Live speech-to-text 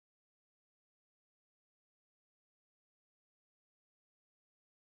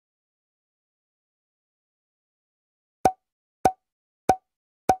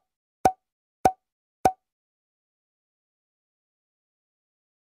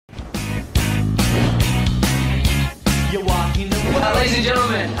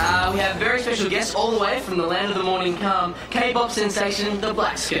special guests all the way from the land of the morning calm, K-pop sensation, the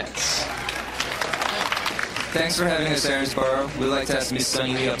Black Skirts. Thanks for having us, Erinsborough. We'd like to ask Miss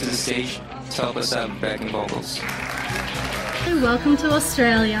Hany Lee up to the stage to help us out with backing vocals. Welcome to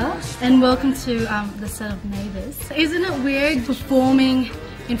Australia and welcome to the set of Neighbours. Isn't it weird performing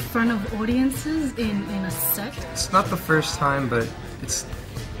in front of audiences in a set? It's not the first time, but it's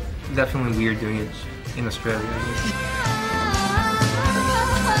definitely weird doing it in Australia.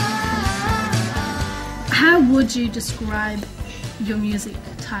 How would you describe your music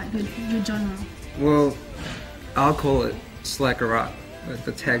type, your genre? Well, I'll call it slacker rock, but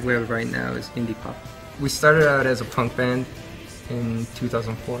the tag we have right now is indie pop. We started out as a punk band in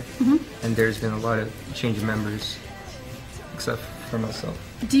 2004, and there's been a lot of change of members, except for myself.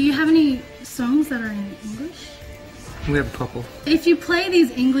 Do you have any songs that are in English? We have a couple. If you play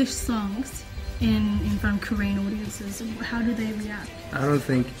these English songs in front of Korean audiences, how do they react? I don't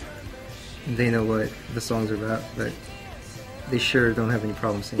think they know what the songs are about, but they sure don't have any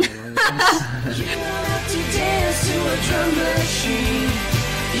problem singing along. You don't have to dance to a drum machine.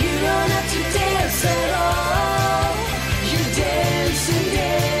 You don't have to dance at all. You dance and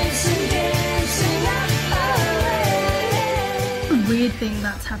dance and dance and A weird thing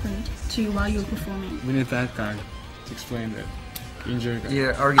that's happened to you while you were performing. We need that guy to explain that. Injury guy.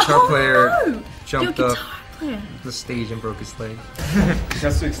 Yeah, our guitar player jumped your up guitar player. the stage and broke his leg. He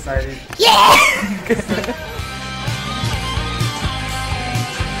got so excited.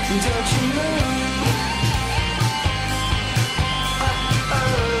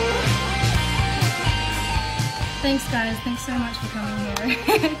 Thanks guys, thanks so much for coming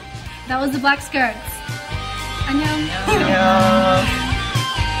here. That was the Black Skirts. 안녕.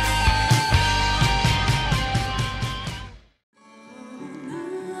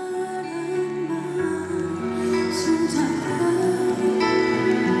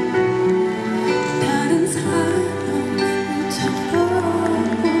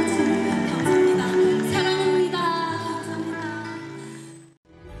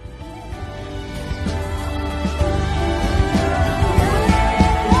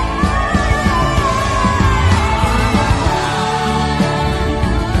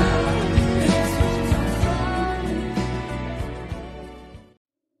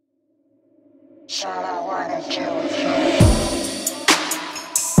 all I wanna do is